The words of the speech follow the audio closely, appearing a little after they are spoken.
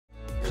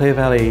Clare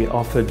Valley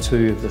offered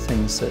two of the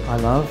things that I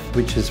love,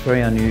 which is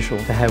very unusual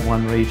to have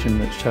one region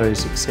that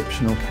shows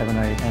exceptional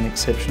Cabernet and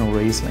exceptional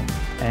Riesling,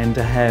 and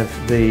to have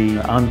the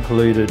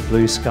unpolluted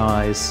blue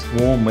skies,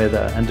 warm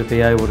weather, and to be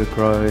able to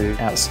grow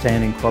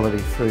outstanding quality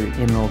fruit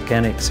in an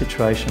organic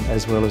situation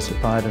as well as a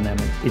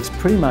biodynamic. It's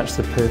pretty much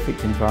the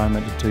perfect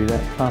environment to do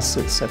that, plus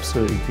it's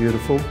absolutely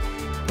beautiful.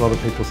 A lot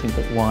of people think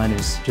that wine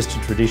is just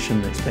a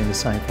tradition that's been the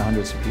same for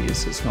hundreds of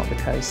years. It's not the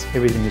case.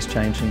 Everything is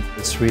changing.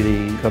 It's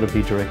really got to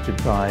be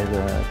directed by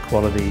the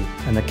quality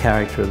and the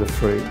character of the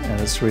fruit, and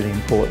it's really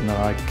important that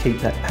I keep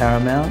that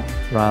paramount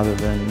rather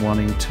than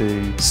wanting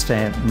to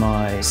stamp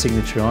my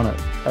signature on it.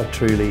 A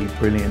truly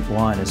brilliant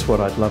wine is what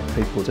I'd love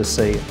people to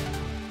see.